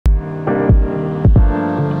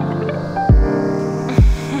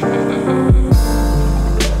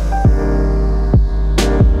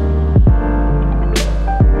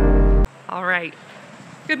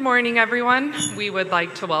Good morning, everyone. We would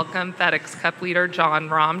like to welcome FedEx Cup leader Jon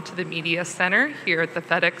Rahm to the Media Center here at the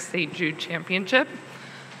FedEx St. Jude Championship.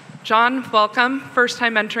 Jon, welcome. First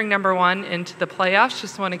time entering number one into the playoffs.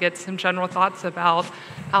 Just want to get some general thoughts about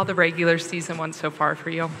how the regular season went so far for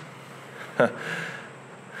you.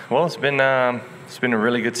 Well, it's been a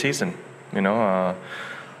really good season.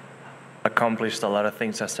 Accomplished a lot of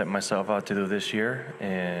things I set myself out to do this year,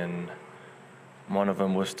 and one of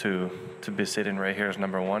them was to be sitting right here as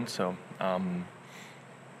number one. So,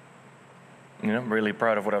 really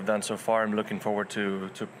proud of what I've done so far. I'm looking forward to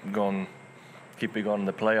keep going in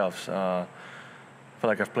the playoffs. I feel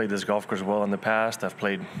like I've played this golf course well in the past. I've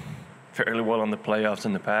played fairly well in the playoffs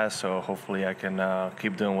in the past. So hopefully I can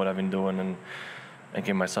keep doing what I've been doing and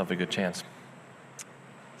give myself a good chance.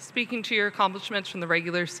 Speaking to your accomplishments from the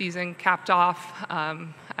regular season, capped off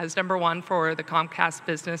as number one for the Comcast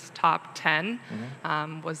Business Top 10.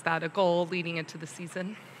 Mm-hmm. Was that a goal leading into the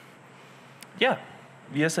season? Yeah,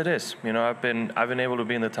 yes, it is. I've been able to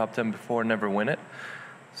be in the top 10 before, never win it.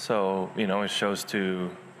 So it shows to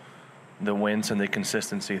the wins and the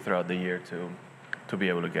consistency throughout the year to be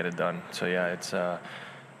able to get it done. So yeah, it's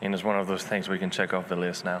one of those things we can check off the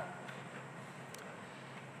list now.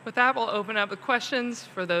 With that, we'll open up the questions.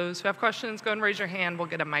 For those who have questions, go and raise your hand. We'll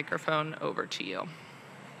get a microphone over to you.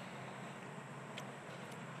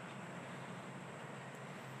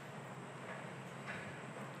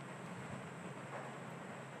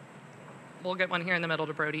 We'll get one here in the middle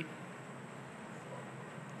to Brody.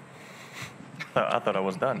 I thought I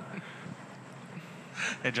was done.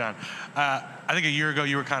 Hey, Jon. I think a year ago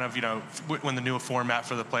you were kind of, when the new format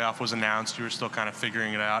for the playoff was announced, you were still kind of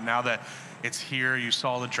figuring it out. Now that it's here, you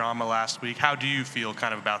saw the drama last week. How do you feel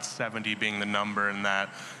kind of about 70 being the number and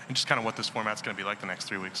just kind of what this format's going to be like the next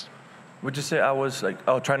 3 weeks? Would you say I was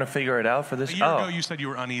trying to figure it out for this? A year ago you said you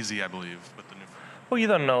were uneasy, I believe, with the new format. Well, you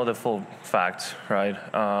don't know the full facts, right?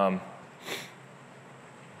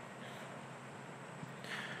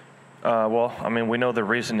 We know the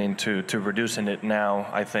reasoning to reducing it now.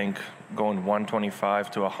 I think going 125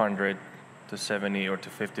 to 100 to 70 or to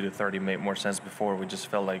 50 to 30 made more sense before. We just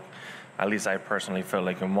felt like, at least I personally felt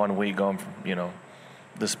like in 1 week going from,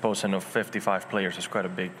 disposing of 55 players is quite a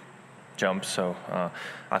big jump. So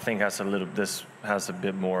I think this has a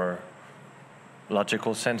bit more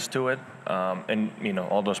logical sense to it. And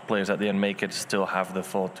all those players at the end make it still have the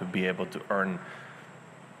full to be able to earn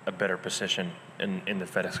a better position in the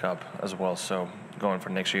FedEx Cup as well. So going for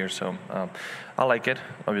next year. So I like it.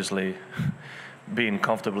 Obviously, being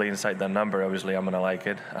comfortably inside that number, obviously I'm gonna like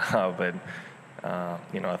it. But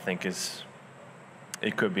I think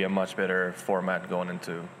it could be a much better format going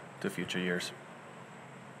into future years.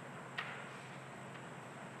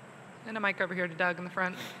 And a mic over here to Doug in the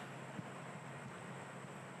front.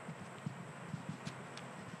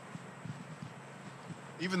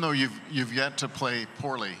 Even though you've yet to play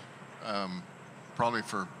poorly, probably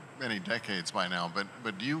for many decades by now,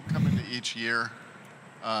 but do you come into each year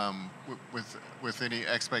with any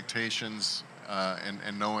expectations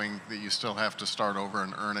and knowing that you still have to start over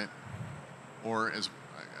and earn it, or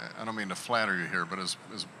I don't mean to flatter you here, but as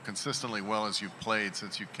consistently well as you've played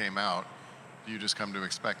since you came out, do you just come to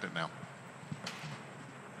expect it now?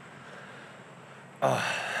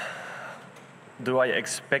 Do I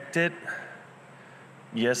expect it?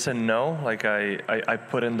 Yes and no. Like I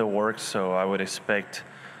put in the work, so I would expect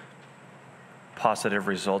positive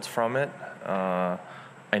results from it. I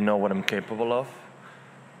know what I'm capable of.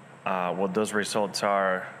 What those results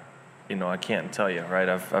are, I can't tell you, right?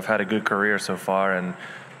 I've had a good career so far, and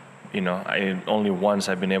only once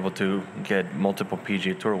I've been able to get multiple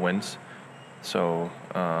PGA Tour wins. So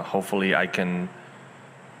hopefully I can.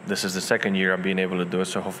 This is the second year I'm being able to do it,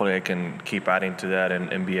 so hopefully I can keep adding to that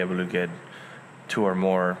and be able to get 2 or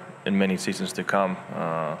more in many seasons to come.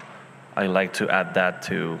 I like to add that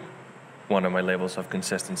to one of my levels of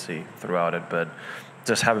consistency throughout it, but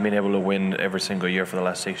just having been able to win every single year for the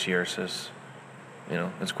last 6 years is,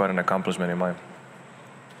 it's quite an accomplishment in mine.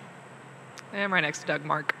 And right next to Doug,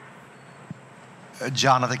 Mark.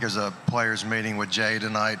 Jon, I think there's a players meeting with Jay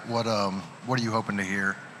tonight. What are you hoping to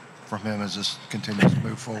hear from him as this continues to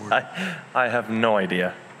move forward? I have no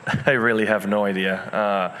idea. I really have no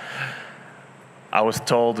idea. I was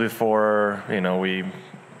told before, we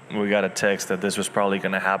got a text that this was probably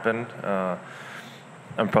going to happen.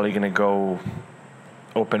 I'm probably going to go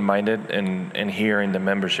open-minded and hearing the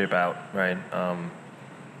membership out, right?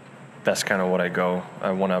 That's kind of what I go.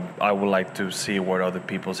 I would like to see where other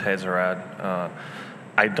people's heads are at.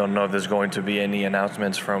 I don't know if there's going to be any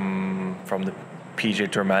announcements from the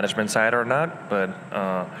PGA Tour management side or not, but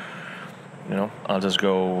I'll just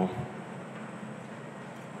go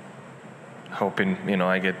hoping,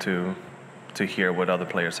 I get to hear what other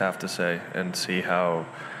players have to say and see how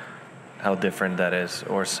different that is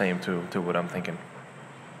or same to what I'm thinking.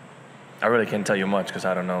 I really can't tell you much because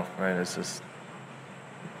I don't know, right? It's just.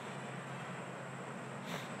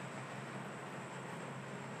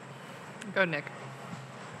 Go, Nick.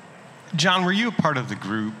 Jon, were you a part of the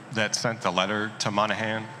group that sent the letter to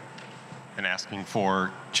Monahan and asking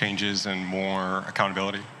for changes and more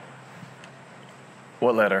accountability?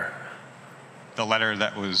 What letter? The letter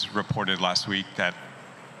that was reported last week that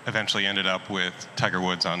eventually ended up with Tiger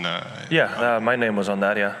Woods on the. Yeah, my name was on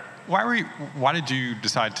that. Yeah. Why did you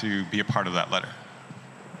decide to be a part of that letter?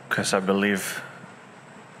 Because I believe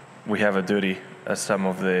we have a duty as some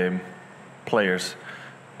of the players,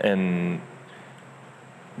 and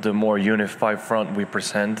the more unified front we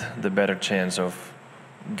present, the better chance of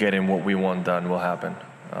getting what we want done will happen.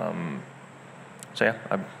 So yeah,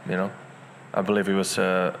 I believe it was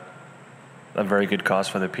a very good cause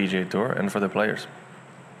for the PGA Tour and for the players.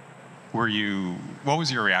 What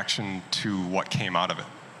was your reaction to what came out of it?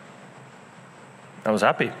 I was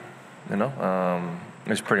happy,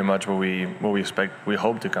 it's pretty much what we expect, we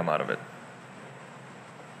hope to come out of it.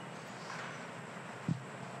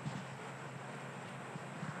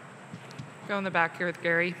 Go in the back here with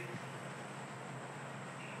Gary.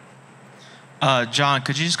 Jon,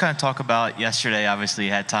 could you just kind of talk about yesterday? Obviously,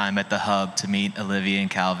 you had time at the hub to meet Olivia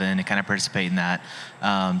and Calvin and kind of participate in that.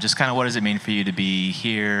 Just kind of what does it mean for you to be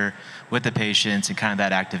here with the patients and kind of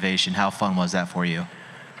that activation? How fun was that for you?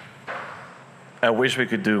 I wish we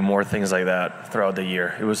could do more things like that throughout the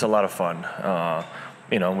year. It was a lot of fun.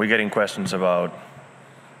 We're getting questions about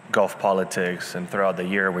golf politics, and throughout the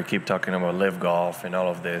year we keep talking about live golf and all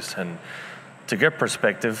of this. And to get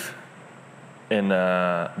perspective in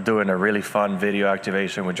doing a really fun video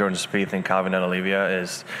activation with Jordan Spieth and Calvin and Olivia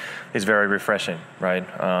is very refreshing, right?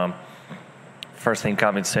 First thing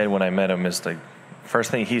Calvin said when I met him is first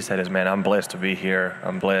thing he said is, man, I'm blessed to be here.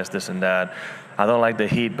 I'm blessed, this and that. I don't like the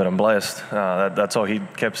heat, but I'm blessed. That's all he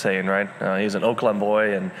kept saying, right? He's an Oakland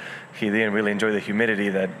boy, and he didn't really enjoy the humidity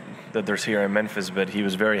that there's here in Memphis, but he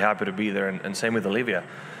was very happy to be there, and same with Olivia.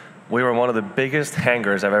 We were one of the biggest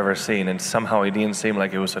hangars I've ever seen, and somehow it didn't seem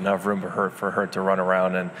like it was enough room for her to run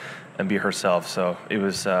around and be herself. So it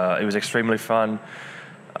was extremely fun.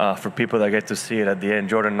 For people that get to see it at the end,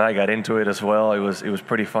 Jordan and I got into it as well. It was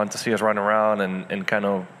pretty fun to see us run around and kind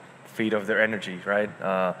of feed off their energy, right?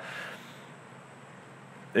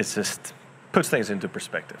 It's just puts things into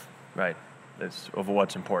perspective, right? It's of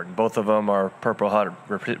what's important. Both of them are Purple Heart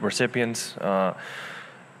recipients.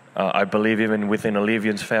 I believe even within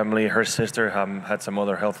Olivia's family, her sister had some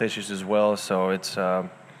other health issues as well. So it's,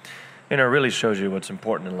 it really shows you what's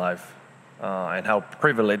important in life and how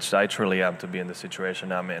privileged I truly am to be in the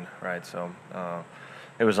situation I'm in, right? So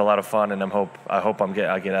it was a lot of fun, and I hope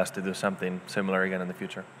I get asked to do something similar again in the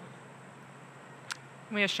future.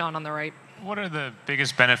 We have Sean on the right. What are the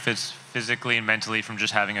biggest benefits physically and mentally from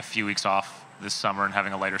just having a few weeks off this summer and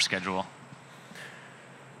having a lighter schedule?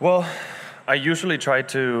 Well, I usually try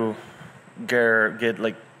to get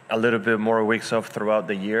like a little bit more weeks off throughout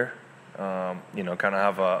the year, kind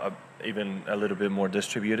of have even a little bit more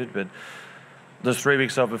distributed. But those 3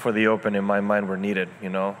 weeks off before the Open, in my mind, were needed.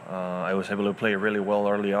 I was able to play really well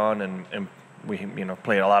early on, and we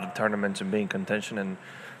played a lot of tournaments and be in contention,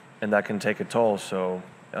 and that can take a toll. So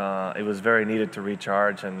it was very needed to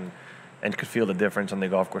recharge and could feel the difference on the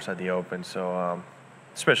golf course at the Open. So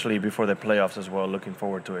especially before the playoffs as well, looking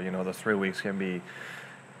forward to it. The 3 weeks can be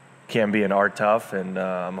an art tough, and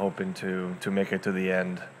I'm hoping to make it to the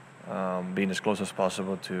end, being as close as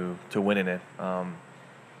possible to winning it.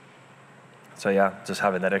 So yeah, just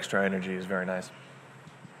having that extra energy is very nice.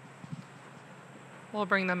 We'll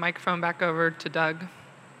bring the microphone back over to Doug.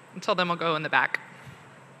 Until then, we'll go in the back.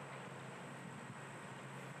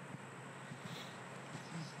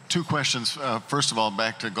 Two questions. First of all,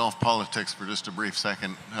 back to golf politics for just a brief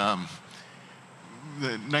second.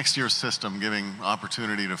 The next year's system giving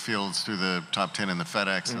opportunity to fields through the top 10 in the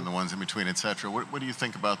FedEx and the ones in between, et cetera. What do you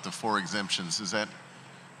think about the 4 exemptions? Is that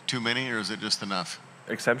too many, or is it just enough?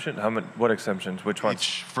 Exemption? How many? What exemptions? Which ones?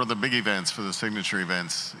 For the big events, for the signature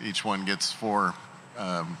events, each one gets 4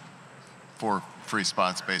 free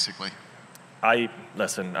spots, basically. I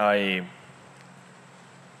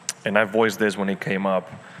voiced this when it came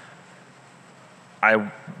up.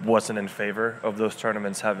 I wasn't in favor of those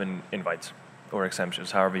tournaments having invites or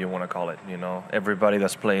exemptions, however you want to call it. Everybody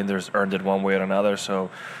that's playing there's earned it one way or another. So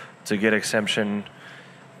to get exemption,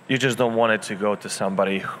 you just don't want it to go to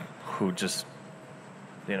somebody who just,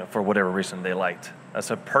 for whatever reason they liked.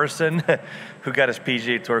 As a person who got his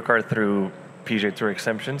PGA Tour card through PGA Tour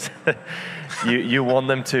exemptions. you want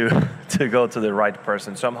them to go to the right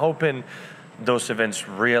person. So I'm hoping those events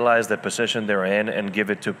realize the position they're in and give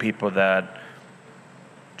it to people that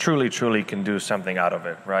truly can do something out of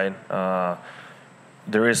it, right?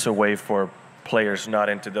 There is a way for players not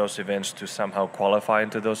into those events to somehow qualify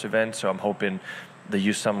into those events. So I'm hoping they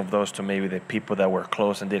use some of those to maybe the people that were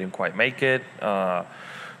close and didn't quite make it.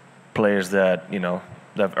 Players that, that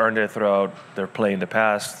have earned it throughout their play in the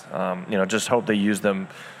past. Just hope they use them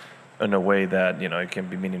in a way that, it can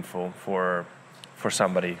be meaningful for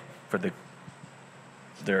somebody for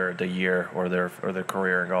the year or their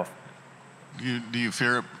career in golf. Do you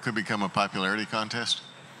fear it could become a popularity contest?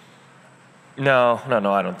 No,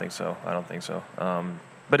 I don't think so.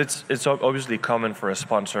 But it's obviously common for a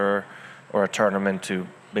sponsor or a tournament to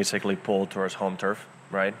basically pull towards home turf,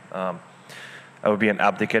 right? I would be an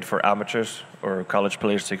advocate for amateurs or college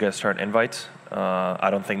players to get certain invites. I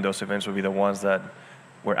don't think those events would be the ones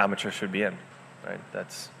where amateurs should be in, right?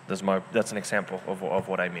 That's an example of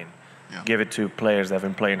what I mean. Yeah. Give it to players that have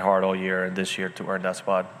been playing hard all year and this year to earn that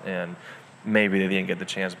spot, and maybe they didn't get the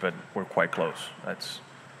chance, but we're quite close.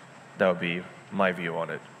 That would be my view on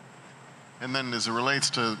it. And then as it relates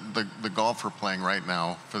to the golfer playing right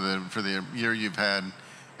now, for the year you've had,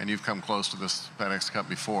 and you've come close to this FedEx Cup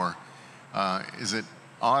before, is it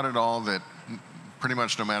odd at all that pretty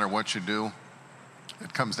much no matter what you do,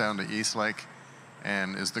 it comes down to East Lake?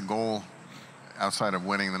 And is the goal, outside of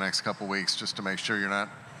winning the next couple weeks, just to make sure you're not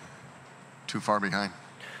too far behind?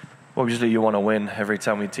 Well, usually you want to win every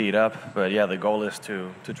time we tee it up, but yeah, the goal is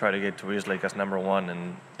to try to get to East Lake as number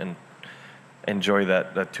one and enjoy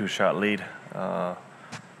that two-shot lead.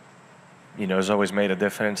 It's always made a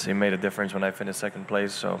difference. It made a difference when I finished second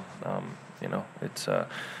place, so it's a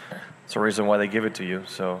reason why they give it to you.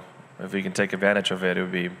 So if we can take advantage of it, it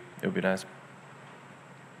would be nice.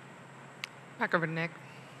 Back over to Nick.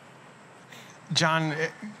 John,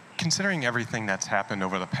 considering everything that's happened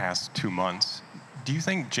over the past 2 months, do you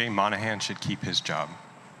think Jay Monahan should keep his job?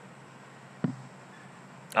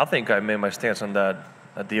 I think I made my stance on that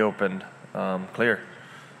at the Open clear.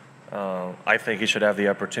 I think he should have the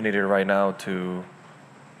opportunity right now to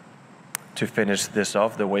finish this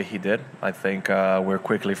off the way he did. I think we're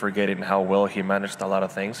quickly forgetting how well he managed a lot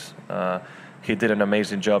of things. He did an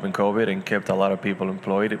amazing job in COVID and kept a lot of people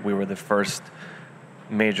employed. We were the first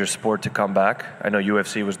major sport to come back. I know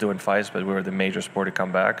UFC was doing fights, but we were the major sport to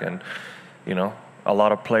come back. And, a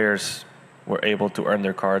lot of players were able to earn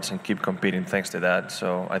their cards and keep competing thanks to that.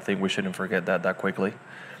 So I think we shouldn't forget that quickly.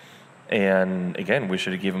 And again, we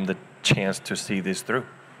should give him the chance to see this through,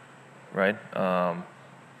 right?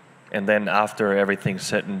 And then after everything's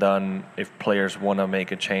said and done, if players want to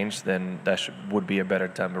make a change, then that would be a better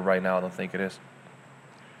time. But right now, I don't think it is.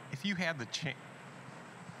 If you had the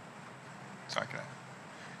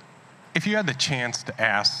If you had the chance to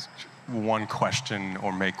ask one question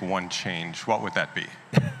or make one change, what would that be?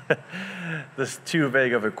 That's too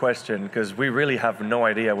vague of a question because we really have no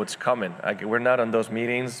idea what's coming. We're not on those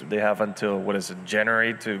meetings. They have until,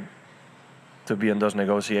 January to be in those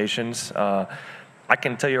negotiations. I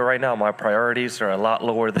can tell you right now, my priorities are a lot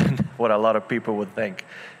lower than what a lot of people would think.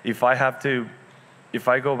 If I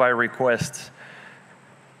go by request,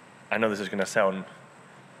 I know this is going to sound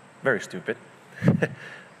very stupid,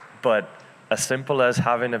 but as simple as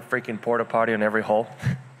having a freaking porta potty on every hole.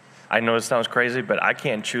 I know it sounds crazy, but I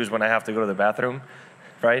can't choose when I have to go to the bathroom,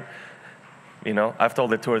 right? I've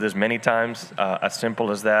told the tour this many times, as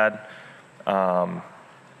simple as that.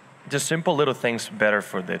 Just simple little things better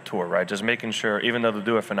for the tour, right? Just making sure, even though they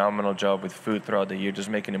do a phenomenal job with food throughout the year, just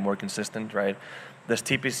making it more consistent, right? There's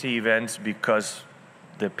TPC events, because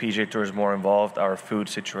the PGA Tour is more involved, our food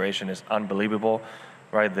situation is unbelievable,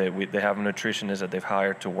 right? They have nutritionists that they've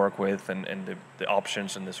hired to work with, and the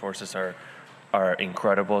options and the sources are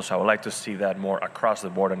incredible. So I would like to see that more across the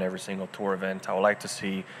board on every single tour event. I would like to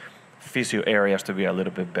see physio areas to be a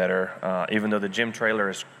little bit better. Even though the gym trailer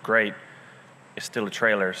is great, it's still a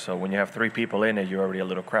trailer. So when you have 3 people in it, you're already a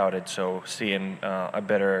little crowded. So seeing a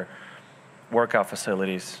better workout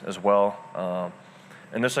facilities as well.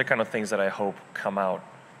 And those are the kind of things that I hope come out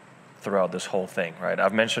throughout this whole thing, right?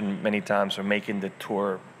 I've mentioned many times we're making the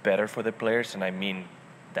tour better for the players, and I mean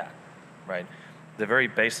that, right? The very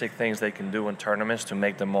basic things they can do in tournaments to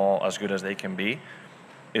make them all as good as they can be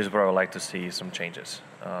is where I would like to see some changes.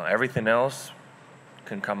 Everything else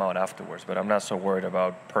can come out afterwards, but I'm not so worried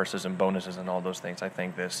about purses and bonuses and all those things. I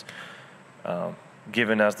think this,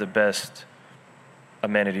 giving us the best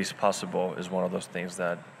amenities possible, is one of those things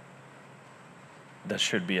that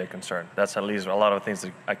should be a concern. That's at least a lot of things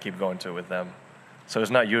that I keep going to with them. So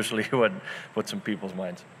it's not usually what's in people's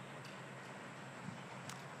minds.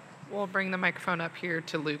 We'll bring the microphone up here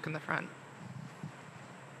to Luke in the front.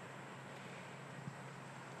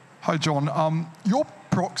 Hi, John. Your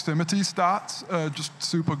proximity stats are just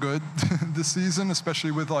super good this season,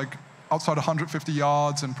 especially with like outside 150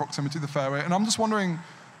 yards and proximity to the fairway. And I'm just wondering,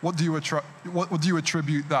 what do you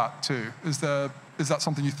attribute that to? Is that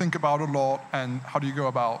something you think about a lot, and how do you go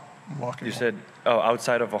about working? You said,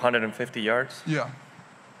 outside of 150 yards? Yeah.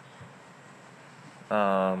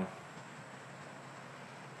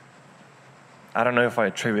 I don't know if I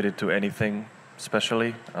attribute it to anything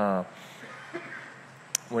especially.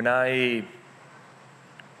 When I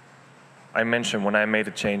mentioned when I made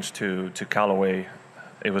a change to Callaway,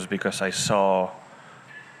 it was because I saw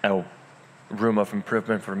a room of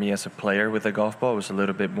improvement for me as a player with the golf ball. It was a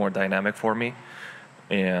little bit more dynamic for me,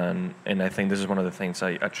 and I think this is one of the things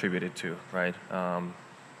I attribute it to, right?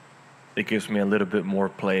 It gives me a little bit more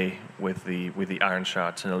play with the iron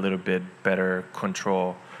shots and a little bit better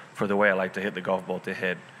control for the way I like to hit the golf ball to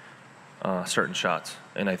hit certain shots,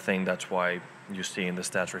 and I think that's why you're seeing the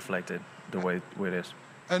stats reflected the way it is.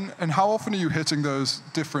 And how often are you hitting those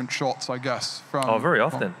different shots, I guess? Very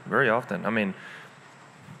often, very often. I mean,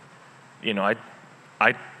 I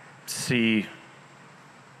see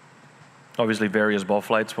obviously various ball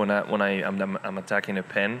flights when I'm attacking a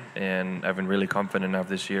pin, and I've been really confident enough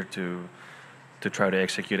this year to try to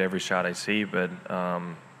execute every shot I see. But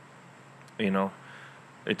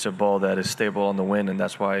it's a ball that is stable on the wind, and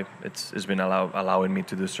that's why it's been allowing me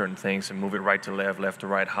to do certain things and move it right to left, left to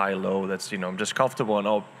right, high, low. That's I'm just comfortable,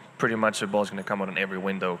 and pretty much the ball's going to come out on every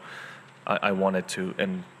window I want it to,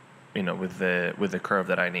 and with the curve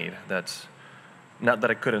that I need. That's not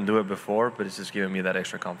that I couldn't do it before, but it's just giving me that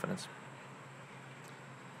extra confidence.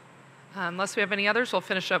 Unless we have any others, we'll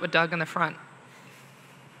finish up with Doug in the front.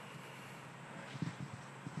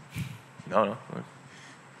 No.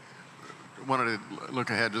 Wanted to look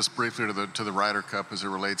ahead just briefly to the Ryder Cup as it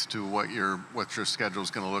relates to what your schedule is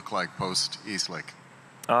going to look like post Eastlake.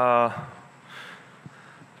 Well,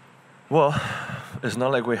 it's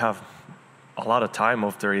not like we have a lot of time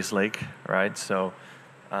after Eastlake, right? So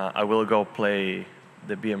I will go play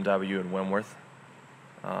the BMW in Wentworth.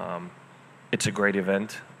 It's a great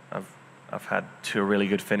event. I've had 2 really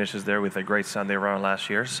good finishes there with a great Sunday round last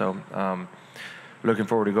year. So looking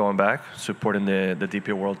forward to going back, supporting the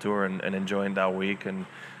DP World Tour and enjoying that week, and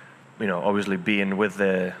obviously being with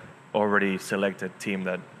the already selected team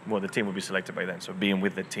the team will be selected by then. So being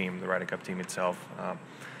with the team, the Ryder Cup team itself,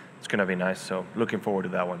 it's gonna be nice. So looking forward to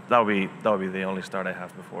that one. That'll be the only start I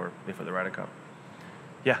have before the Ryder Cup.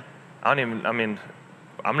 Yeah, I'm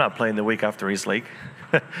not playing the week after Eastlake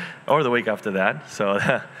or the week after that. So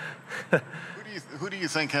who do you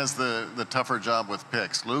think has the tougher job with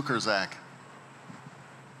picks, Luke or Zach?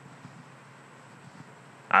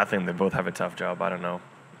 I think they both have a tough job. I don't know.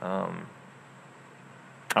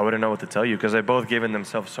 I wouldn't know what to tell you because they've both given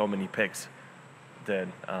themselves so many picks that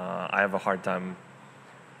I have a hard time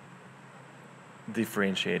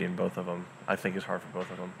differentiating both of them. I think it's hard for both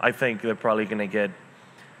of them. I think they're probably going to get,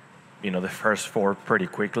 the first 4 pretty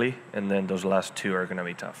quickly, and then those last 2 are going to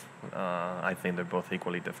be tough. I think they're both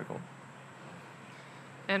equally difficult.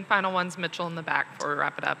 And final one's Mitchell in the back before we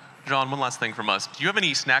wrap it up. John, one last thing from us. Do you have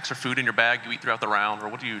any snacks or food in your bag you eat throughout the round, or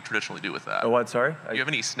what do you traditionally do with that? What, sorry? Do you have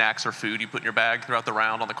any snacks or food you put in your bag throughout the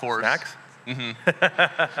round on the course? Snacks? Mm-hmm.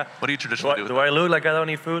 What do you traditionally do with that? Do I look like I don't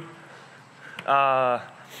eat food?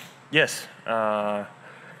 Yes.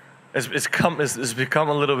 It's become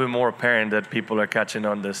a little bit more apparent that people are catching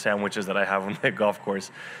on the sandwiches that I have on the golf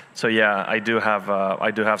course. So yeah, I do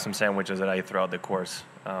have some sandwiches that I eat throughout the course.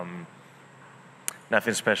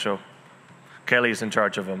 Nothing special. Kelly's in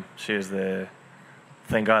charge of them. She is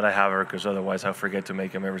thank God I have her, because otherwise I'll forget to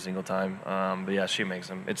make them every single time. But yeah, she makes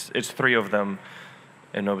them. It's 3 of them,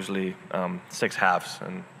 and obviously 6 halves,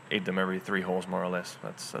 and eat them every 3 holes more or less.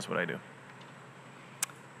 That's what I do.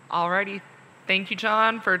 Alrighty. Thank you,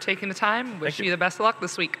 John, for taking the time. Wish you the best of luck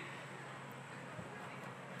this week.